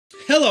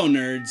Hello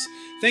nerds!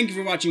 Thank you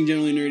for watching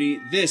Generally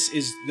Nerdy. This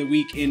is the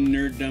Week in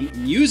Nerdom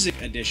Music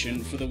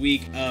Edition for the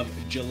week of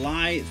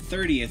July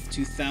 30th,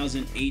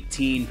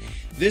 2018.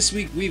 This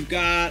week we've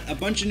got a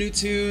bunch of new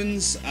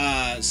tunes,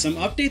 some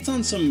updates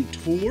on some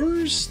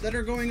tours that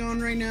are going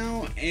on right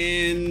now,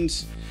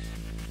 and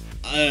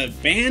a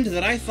band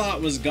that I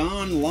thought was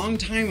gone a long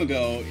time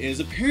ago is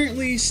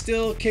apparently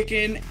still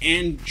kicking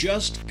and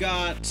just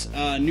got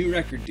a new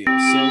record deal.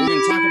 So we're going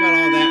to talk about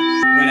all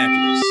that right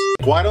after this.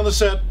 Quiet on the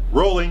set,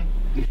 rolling.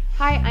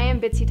 Hi, I am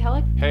Bitsy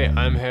Telek. Hey,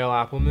 I'm Hale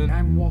Appleman.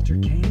 I'm Walter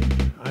Kane.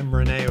 I'm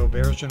Rene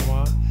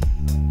Aubergenois.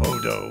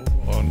 Odo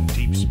on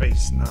Deep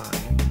Space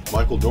Nine.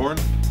 Michael Dorn,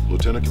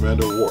 Lieutenant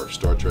Commander Worf,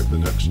 Star Trek The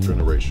Next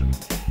Generation.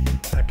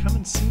 Come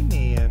and see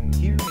me and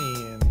hear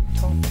me and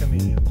talk to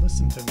me and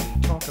listen to me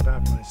talk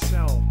about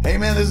myself. Hey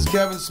man, this is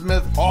Kevin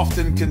Smith,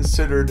 often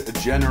considered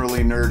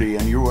generally nerdy,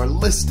 and you are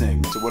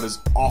listening to what is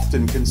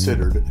often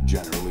considered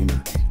generally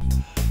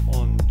nerdy.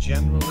 On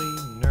Generally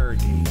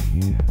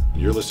Nerdy.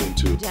 You're listening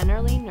to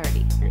Generally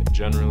Nerdy.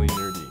 Generally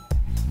Nerdy.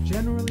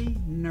 Generally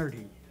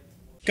Nerdy.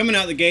 Coming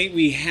out the gate,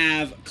 we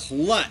have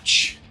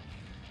Clutch.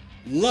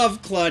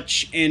 Love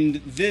Clutch, and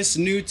this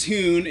new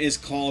tune is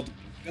called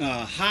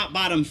Hot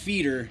Bottom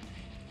Feeder,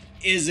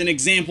 is an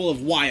example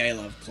of why I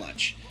love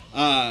Clutch.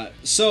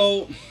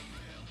 So,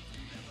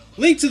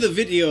 link to the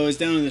video is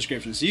down in the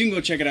description, so you can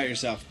go check it out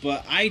yourself.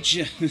 But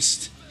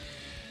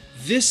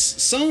this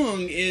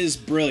song is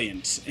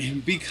brilliant,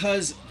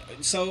 because,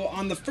 so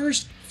on the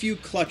first few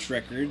Clutch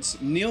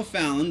records, Neil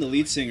Fallon, the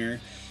lead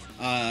singer,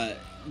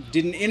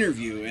 did an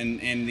interview,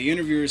 and the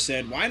interviewer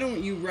said, why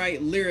don't you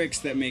write lyrics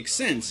that make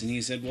sense? And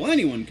he said, well,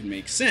 anyone can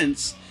make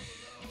sense.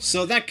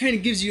 So that kind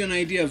of gives you an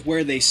idea of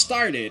where they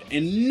started,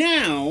 and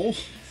now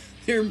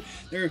they're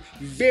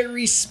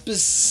very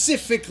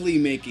specifically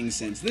making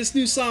sense. This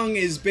new song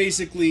is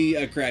basically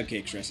a crab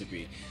cakes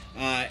recipe.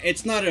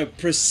 It's not a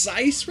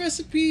precise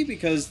recipe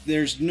because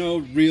there's no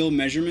real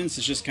measurements.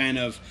 It's just kind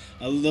of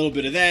a little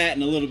bit of that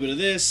and a little bit of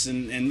this,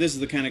 and this is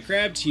the kind of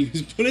crab to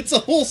use. But it's a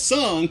whole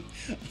song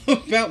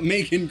about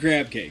making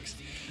crab cakes.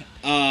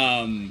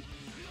 And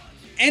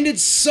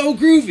it's so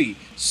groovy.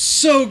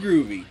 So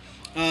groovy.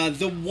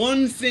 The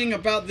one thing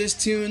about this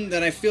tune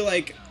that I feel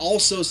like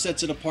also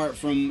sets it apart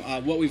from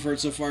what we've heard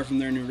so far from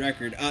their new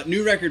record.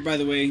 New record, by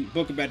the way,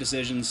 Book of Bad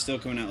Decisions, still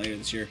coming out later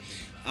this year.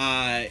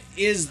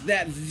 Is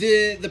that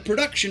the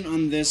production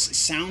on this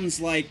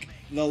sounds like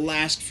the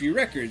last few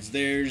records.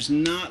 There's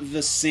not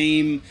the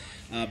same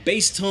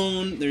bass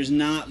tone, there's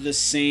not the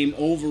same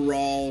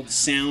overall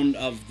sound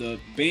of the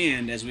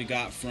band as we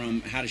got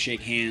from How to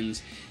Shake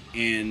Hands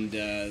and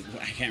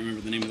I can't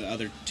remember the name of the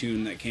other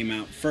tune that came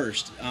out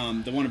first,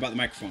 the one about the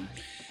microphone.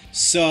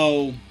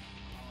 So,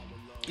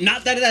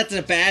 not that that's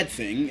a bad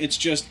thing, it's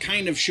just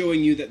kind of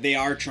showing you that they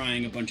are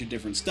trying a bunch of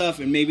different stuff,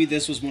 and maybe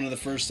this was one of the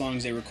first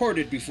songs they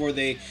recorded before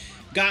they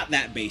got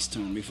that bass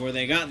tone, before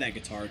they got that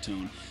guitar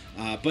tone.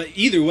 But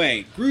either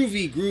way,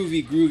 groovy,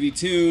 groovy, groovy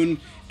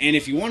tune, and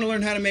if you want to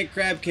learn how to make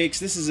crab cakes,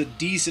 this is a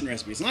decent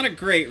recipe. It's not a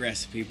great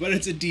recipe, but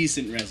it's a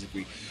decent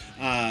recipe.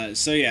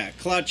 So yeah,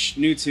 Clutch,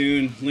 new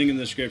tune, link in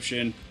the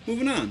description.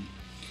 Moving on.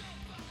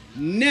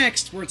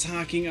 Next, we're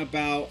talking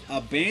about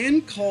a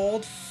band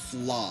called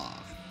Flaw.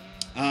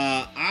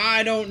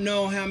 I don't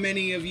know how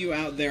many of you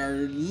out there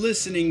are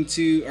listening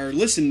to, or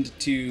listened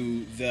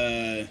to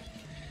the,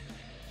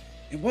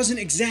 it wasn't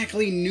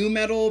exactly nu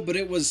metal, but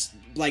it was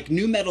like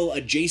nu metal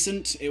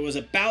adjacent. It was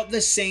about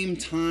the same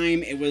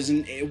time. It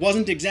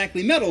wasn't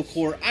exactly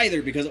metalcore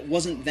either, because it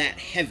wasn't that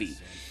heavy.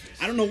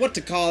 I don't know what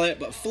to call it,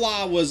 but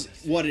Flaw was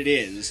what it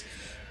is.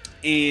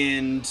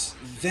 And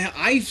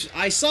I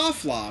saw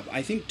Flaw,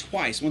 I think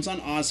twice. Once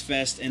on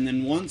Ozfest, and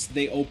then once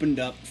they opened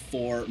up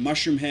for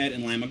Mushroomhead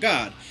and Lamb of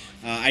God.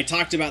 I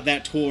talked about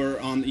that tour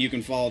on, you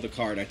can follow the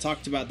card. I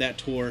talked about that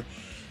tour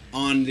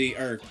on the,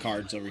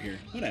 cards over here,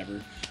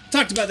 whatever.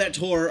 Talked about that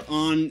tour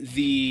on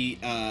the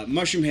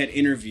Mushroomhead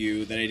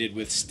interview that I did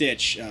with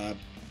Stitch a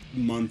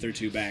month or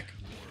two back.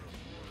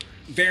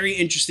 Very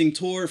interesting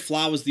tour.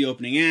 Flaw was the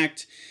opening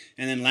act,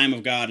 and then Lamb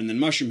of God, and then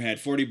Mushroomhead.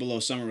 40 Below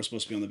Summer was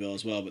supposed to be on the bill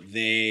as well, but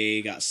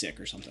they got sick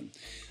or something.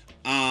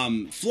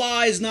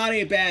 Flaw is not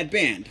a bad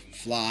band.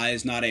 Flaw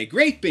is not a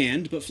great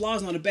band, but Flaw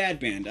is not a bad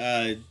band.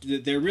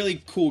 They're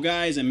really cool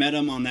guys. I met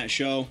them on that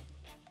show,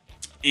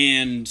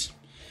 and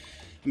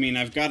I mean,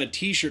 I've got a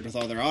t-shirt with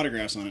all their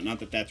autographs on it. Not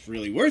that that's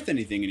really worth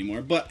anything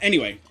anymore, but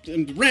anyway,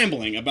 I'm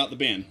rambling about the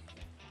band.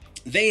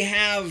 They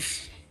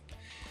have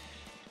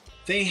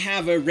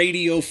a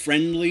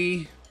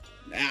radio-friendly,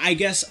 I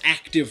guess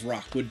active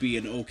rock would be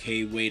an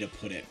okay way to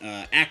put it.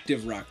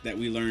 Active rock that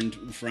we learned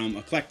from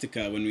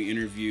Eclectica when we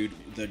interviewed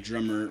the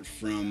drummer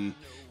from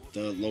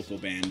the local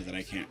band that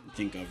I can't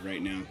think of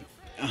right now.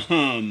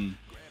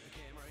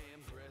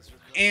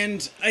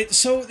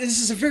 So this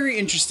is a very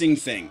interesting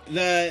thing.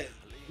 The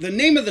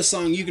name of the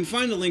song, you can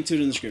find a link to it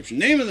in the description.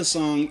 The name of the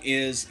song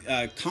is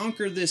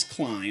Conquer This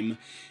Climb,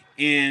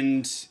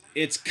 and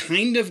it's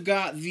kind of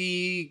got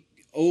the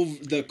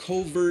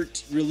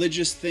covert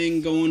religious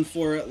thing going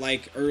for it,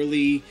 like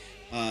early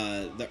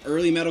the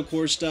early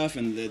metalcore stuff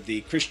and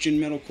the Christian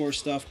metalcore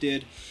stuff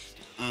did.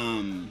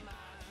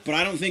 But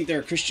I don't think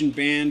they're a Christian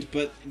band.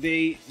 But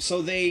they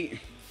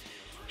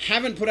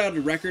haven't put out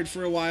a record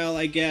for a while,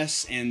 I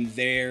guess, and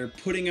they're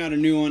putting out a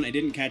new one. I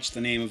didn't catch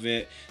the name of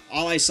it.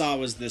 All I saw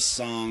was this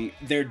song.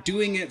 They're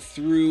doing it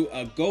through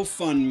a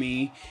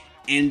GoFundMe,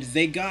 and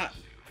they got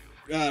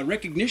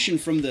recognition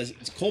from the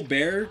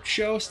Colbert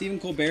show,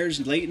 Stephen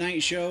Colbert's late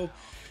night show,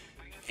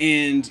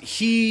 and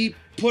he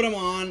put them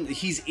on.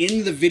 He's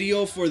in the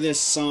video for this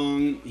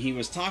song. He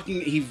was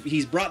talking.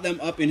 He's brought them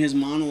up in his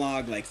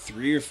monologue like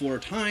 3 or 4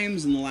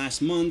 times in the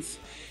last month.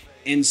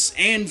 And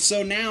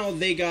so now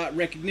they got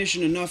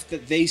recognition enough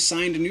that they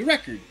signed a new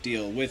record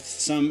deal with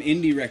some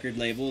indie record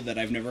label that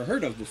I've never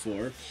heard of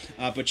before.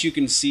 But you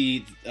can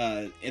see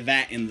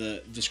that in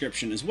the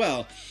description as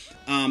well.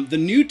 The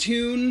new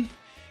tune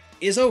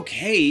is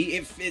okay.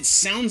 It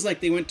sounds like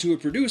they went to a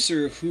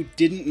producer who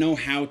didn't know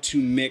how to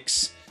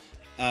mix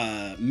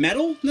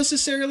metal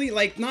necessarily.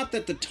 Like, not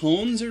that the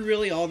tones are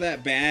really all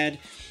that bad,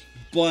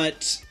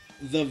 but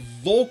the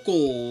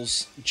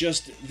vocals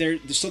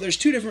so there's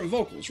 2 different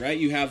vocals, right?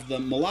 You have the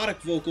melodic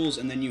vocals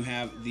and then you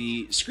have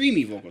the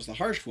screamy vocals, the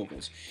harsh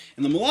vocals.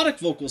 And the melodic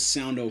vocals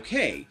sound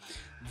okay.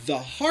 The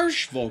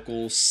harsh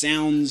vocal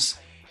sounds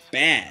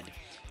bad.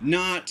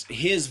 Not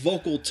his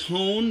vocal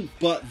tone,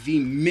 but the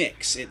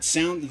mix. It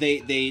sound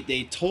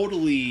they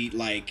totally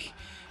like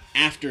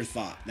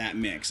afterthought that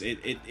mix.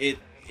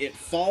 It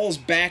falls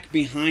back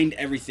behind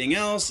everything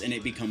else, and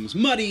it becomes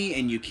muddy,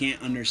 and you can't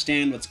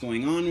understand what's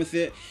going on with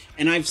it.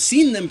 And I've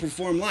seen them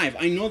perform live.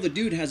 I know the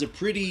dude has a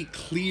pretty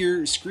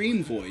clear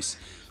scream voice,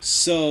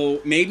 so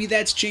maybe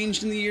that's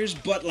changed in the years,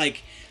 but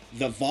like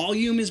the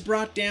volume is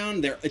brought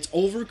down. It's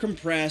over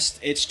compressed.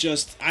 It's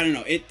just, I don't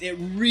know. It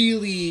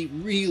really,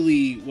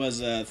 really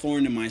was a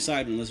thorn in my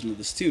side when listening to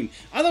this tune.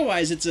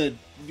 Otherwise, it's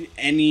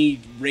any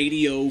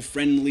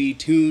radio-friendly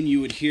tune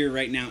you would hear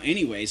right now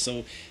anyway,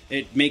 so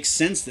it makes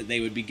sense that they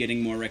would be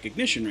getting more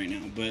recognition right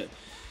now. But,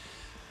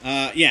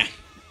 yeah.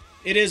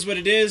 It is what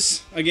it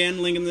is.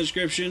 Again, link in the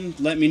description.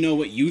 Let me know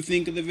what you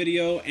think of the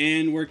video.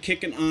 And we're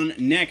kicking on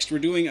next. We're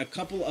doing a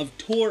couple of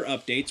tour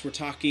updates. We're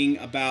talking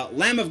about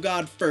Lamb of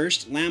God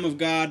first. Lamb of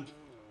God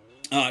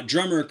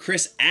drummer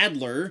Chris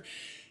Adler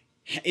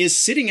is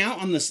sitting out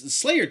on the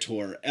Slayer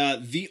tour.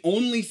 The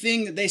only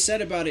thing that they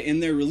said about it in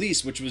their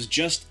release, which was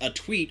just a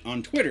tweet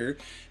on Twitter,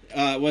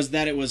 was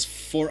that it was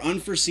for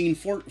unforeseen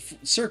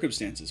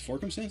circumstances.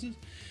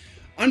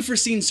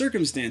 Unforeseen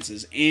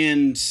circumstances.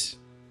 And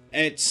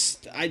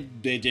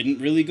they didn't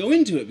really go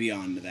into it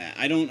beyond that.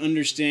 I don't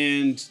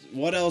understand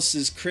what else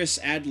is Chris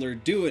Adler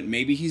doing.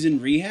 Maybe he's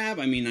in rehab.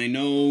 I mean, I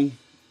know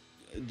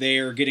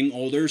they're getting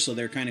older, so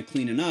they're kind of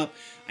cleaning up.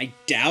 I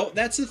doubt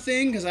that's a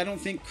thing, because I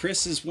don't think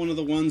Chris is one of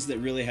the ones that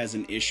really has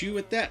an issue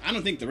with that. I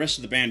don't think the rest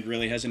of the band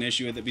really has an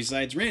issue with it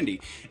besides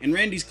Randy. And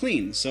Randy's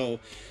clean, so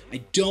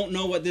I don't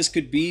know what this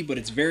could be, but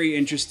it's very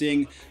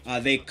interesting.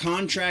 They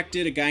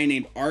contracted a guy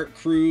named Art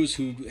Cruz,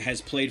 who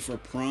has played for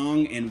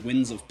Prong and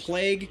Winds of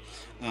Plague.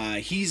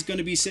 He's going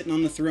to be sitting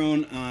on the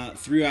throne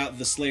throughout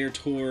the Slayer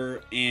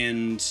tour,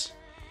 and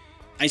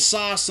I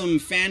saw some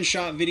fan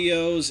shot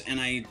videos,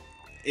 and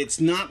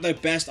it's not the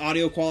best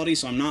audio quality,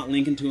 so I'm not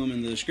linking to him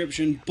in the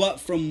description,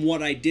 but from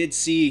what I did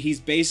see, he's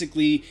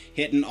basically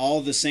hitting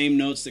all the same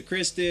notes that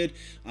Chris did.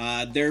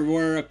 There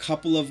were a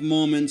couple of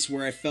moments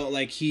where I felt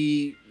like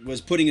he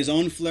was putting his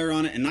own flair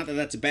on it, and not that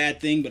that's a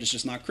bad thing, but it's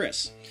just not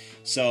Chris.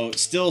 So,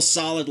 still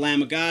solid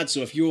Lamb of God. So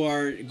if you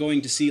are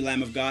going to see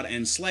Lamb of God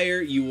and Slayer,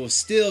 you will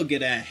still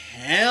get a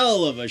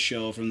hell of a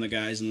show from the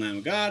guys in Lamb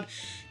of God.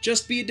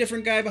 Just be a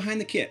different guy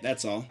behind the kit,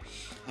 that's all.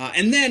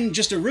 And then,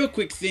 just a real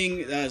quick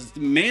thing,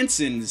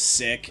 Manson's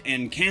sick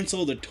and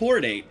canceled a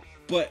tour date.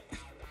 But,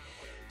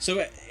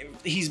 so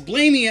he's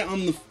blaming it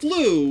on the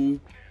flu,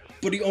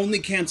 but he only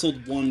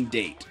canceled one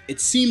date. It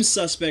seems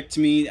suspect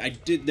to me.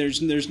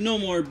 There's no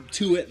more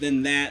to it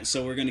than that,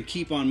 so we're going to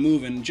keep on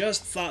moving.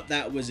 Just thought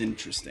that was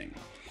interesting.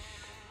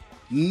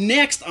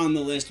 Next on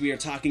the list, we are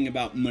talking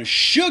about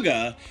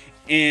Meshuggah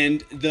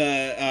and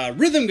the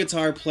rhythm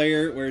guitar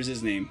player. Where's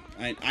his name?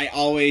 I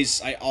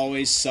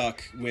always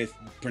suck with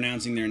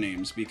pronouncing their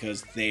names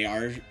because they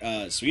are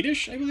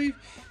Swedish, I believe.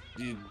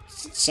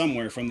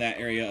 Somewhere from that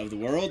area of the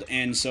world,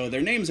 and so their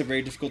names are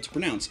very difficult to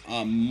pronounce.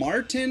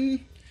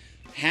 Mårten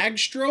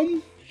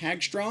Hagström,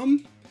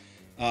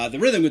 the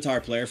rhythm guitar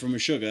player from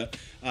Meshuggah,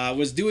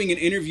 was doing an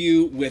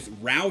interview with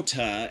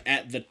Rauta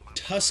at the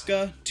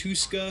Tuska,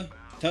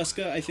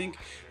 I think,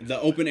 the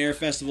open air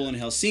festival in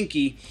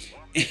Helsinki,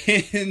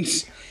 and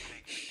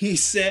he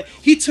said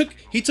he took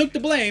the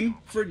blame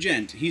for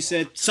Djent. He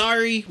said,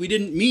 "Sorry, we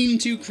didn't mean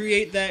to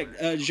create that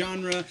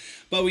genre,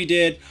 but we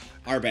did.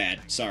 Our bad.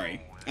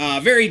 Sorry."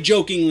 Very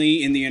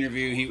jokingly in the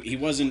interview, he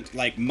wasn't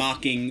like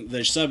mocking the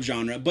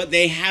subgenre, but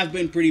they have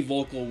been pretty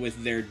vocal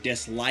with their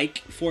dislike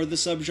for the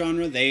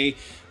subgenre. They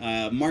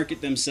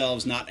market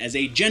themselves not as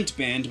a Djent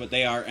band, but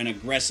they are an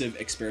aggressive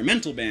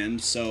experimental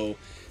band, so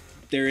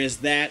there is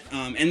that.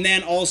 And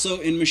then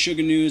also in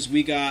Meshuggah news,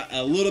 we got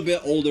a little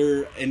bit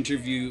older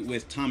interview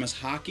with Tomas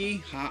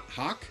Haake,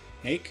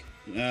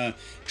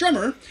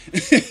 drummer.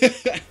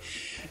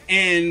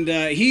 And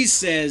he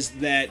says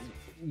that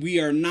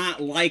we are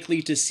not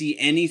likely to see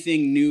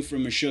anything new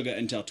from Meshuggah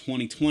until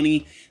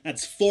 2020.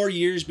 That's 4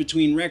 years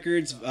between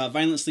records.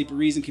 Violent Sleep of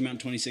Reason came out in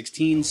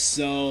 2016,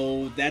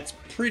 so that's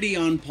pretty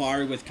on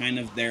par with kind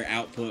of their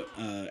output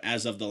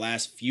as of the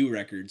last few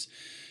records.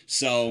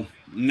 So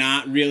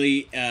not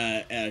really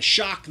a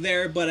shock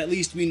there, but at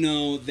least we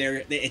know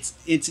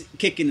it's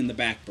kicking in the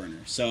back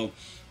burner. So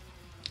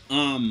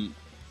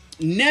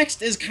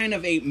next is kind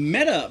of a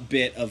meta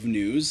bit of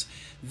news.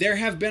 There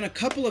have been a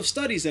couple of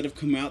studies that have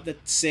come out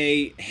that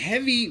say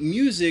heavy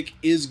music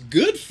is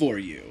good for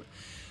you.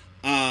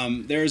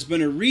 There's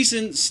been a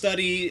recent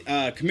study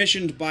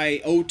commissioned by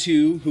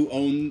O2, who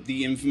own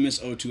the infamous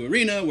O2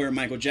 Arena, where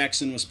Michael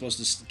Jackson was supposed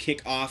to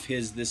kick off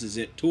his This Is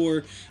It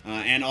tour,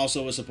 and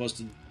also was supposed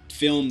to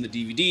film the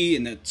DVD,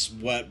 and that's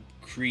what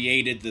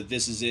created the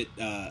This Is It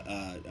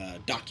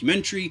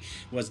documentary,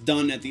 was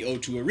done at the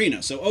O2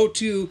 Arena. So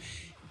O2...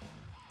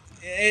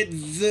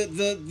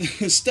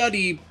 the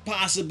study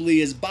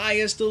possibly is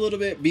biased a little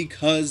bit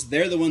because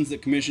they're the ones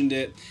that commissioned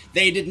it.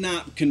 They did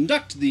not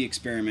conduct the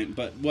experiment,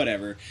 but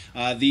whatever.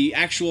 The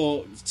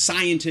actual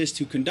scientist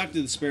who conducted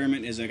the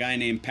experiment is a guy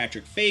named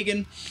Patrick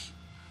Fagan.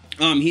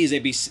 He's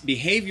a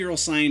behavioral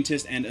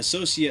scientist and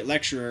associate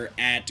lecturer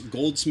at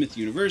Goldsmith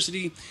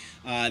University.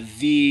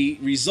 The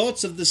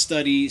results of the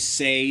study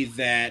say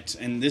that,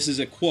 and this is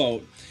a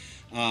quote,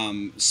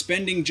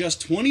 spending just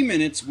 20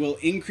 minutes will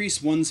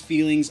increase one's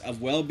feelings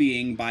of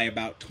well-being by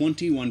about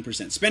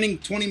 21%. Spending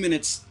 20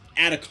 minutes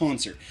at a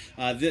concert.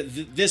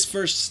 This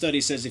first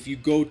study says if you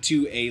go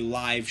to a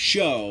live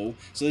show,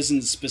 so this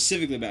isn't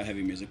specifically about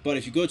heavy music, but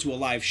if you go to a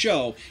live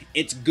show,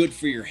 it's good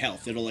for your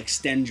health. It'll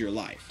extend your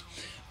life.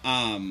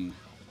 That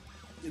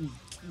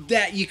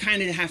you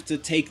kind of have to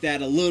take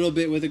that a little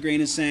bit with a grain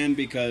of sand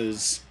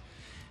because...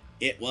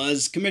 it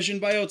was commissioned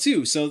by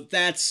O2, so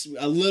that's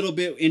a little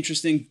bit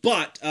interesting.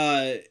 But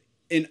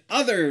in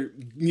other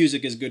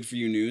music is good for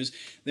you news,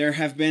 there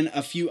have been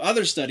a few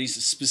other studies,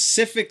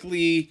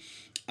 specifically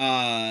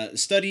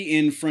study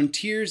in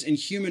Frontiers in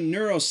Human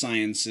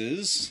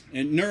Neuroscience,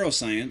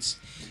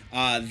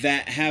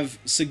 that have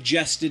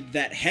suggested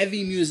that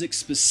heavy music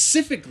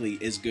specifically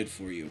is good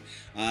for you.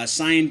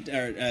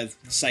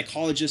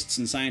 Psychologists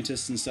and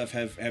scientists and stuff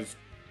have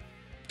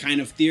kind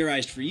of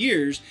theorized for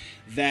years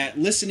that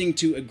listening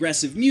to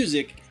aggressive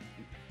music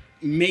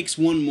makes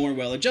one more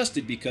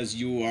well-adjusted because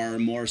you are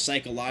more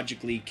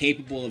psychologically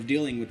capable of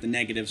dealing with the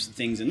negative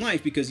things in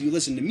life because you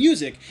listen to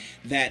music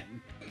that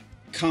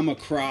come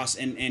across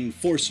and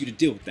force you to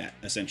deal with that,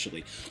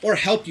 essentially, or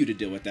help you to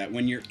deal with that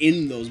when you're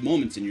in those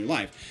moments in your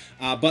life.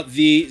 But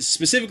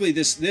specifically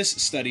this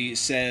study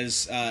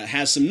says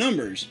has some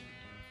numbers.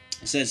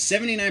 It says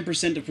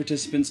 79% of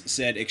participants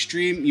said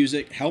extreme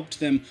music helped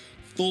them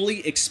fully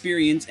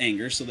experience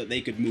anger so that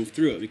they could move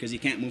through it, because you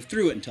can't move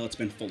through it until it's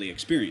been fully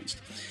experienced.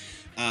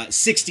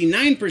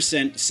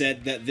 69%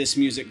 said that this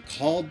music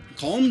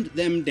calmed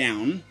them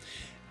down.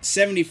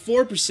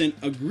 74%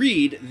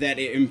 agreed that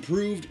it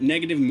improved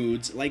negative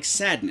moods like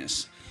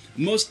sadness.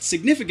 Most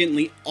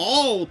significantly,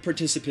 all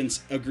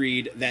participants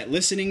agreed that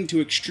listening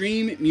to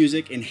extreme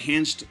music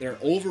enhanced their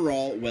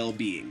overall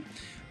well-being.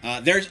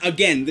 There's,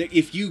 again,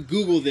 if you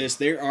Google this,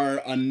 there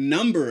are a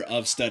number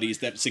of studies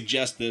that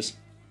suggest this.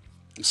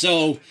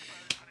 So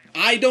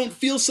I don't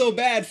feel so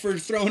bad for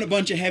throwing a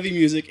bunch of heavy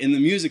music in the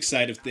music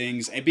side of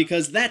things,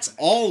 because that's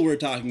all we're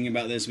talking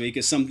about this week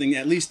is something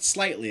at least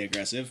slightly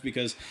aggressive,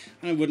 because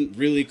I wouldn't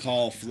really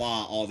call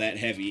Flaw all that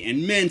heavy.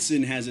 And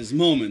Manson has his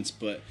moments,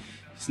 but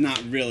it's not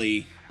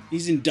really,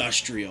 he's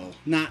industrial,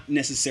 not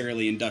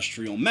necessarily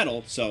industrial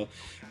metal, so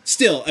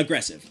still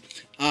aggressive.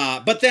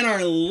 But then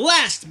our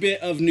last bit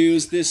of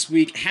news this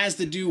week has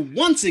to do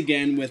once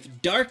again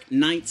with Dark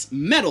Knight's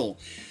metal.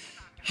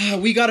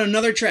 We got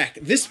another track.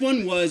 This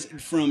one was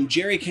from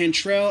Jerry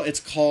Cantrell. It's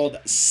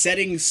called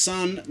Setting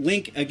Sun.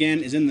 Link,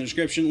 again, is in the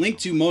description. Link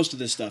to most of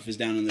this stuff is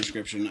down in the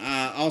description.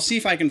 I'll see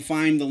if I can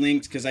find the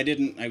links, because I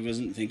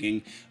wasn't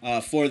thinking,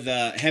 for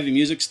the heavy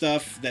music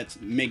stuff that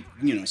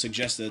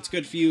suggest that it's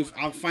good for you.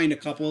 I'll find a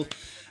couple.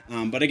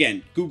 But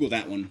again, Google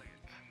that one.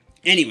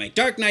 Anyway,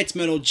 Dark Knight's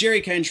Metal,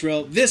 Jerry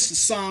Cantrell. This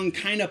song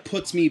kind of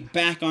puts me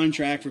back on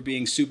track for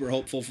being super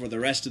hopeful for the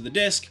rest of the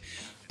disc.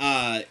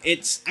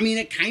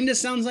 It kind of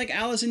sounds like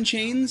Alice in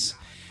Chains,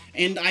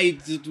 and I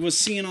was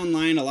seeing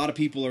online a lot of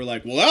people are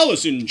like, well,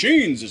 Alice in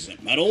Chains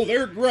isn't metal,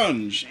 they're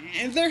grunge,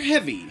 and they're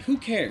heavy, who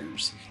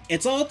cares?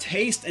 It's all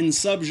taste and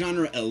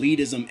subgenre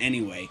elitism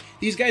anyway.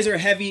 These guys are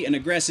heavy and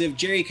aggressive.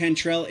 Jerry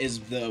Cantrell is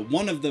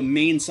one of the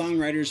main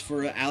songwriters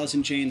for Alice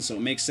in Chains, so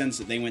it makes sense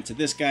that they went to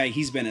this guy.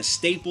 He's been a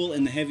staple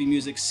in the heavy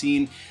music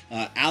scene.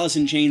 Alice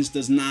in Chains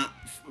does not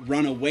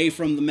run away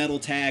from the metal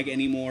tag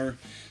anymore.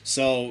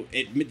 So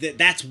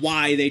that's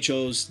why they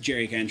chose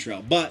Jerry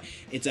Cantrell. But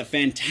it's a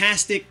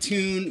fantastic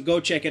tune. Go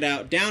check it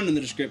out down in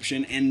the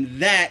description. And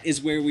that is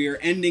where we are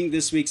ending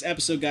this week's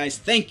episode, guys.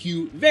 Thank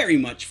you very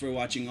much for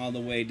watching all the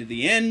way to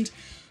the end.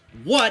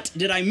 What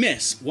did I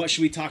miss? What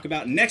should we talk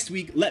about next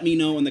week? Let me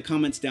know in the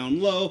comments down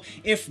below.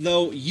 If,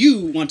 though,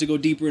 you want to go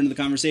deeper into the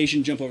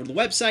conversation, jump over to the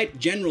website,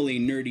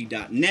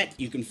 generallynerdy.net.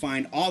 You can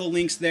find all the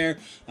links there,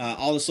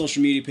 all the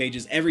social media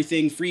pages,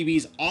 everything,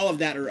 freebies, all of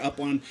that are up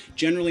on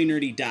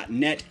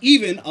generallynerdy.net,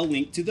 even a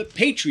link to the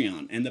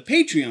Patreon. And the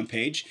Patreon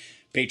page,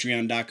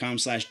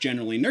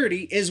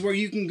 patreon.com/generallynerdy, is where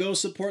you can go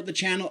support the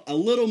channel a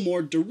little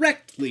more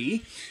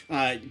directly.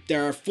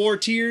 There are 4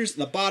 tiers.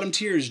 The bottom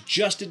tier is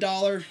just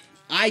 $1.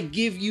 I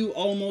give you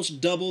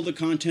almost double the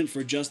content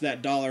for just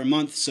that $1 a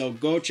month, so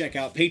go check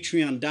out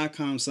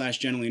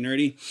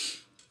patreon.com/generallynerdy.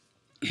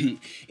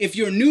 If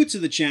you're new to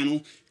the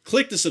channel,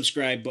 click the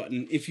subscribe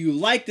button. If you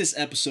like this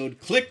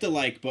episode, click the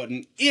like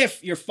button.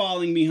 If you're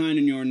falling behind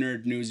in your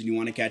nerd news and you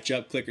want to catch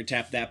up, click or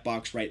tap that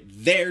box right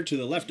there to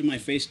the left of my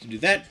face to do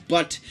that.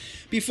 But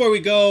before we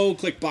go,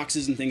 click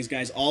boxes and things,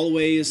 guys.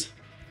 Always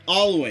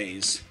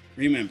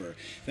remember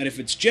that if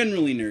it's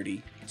generally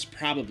nerdy, it's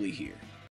probably here.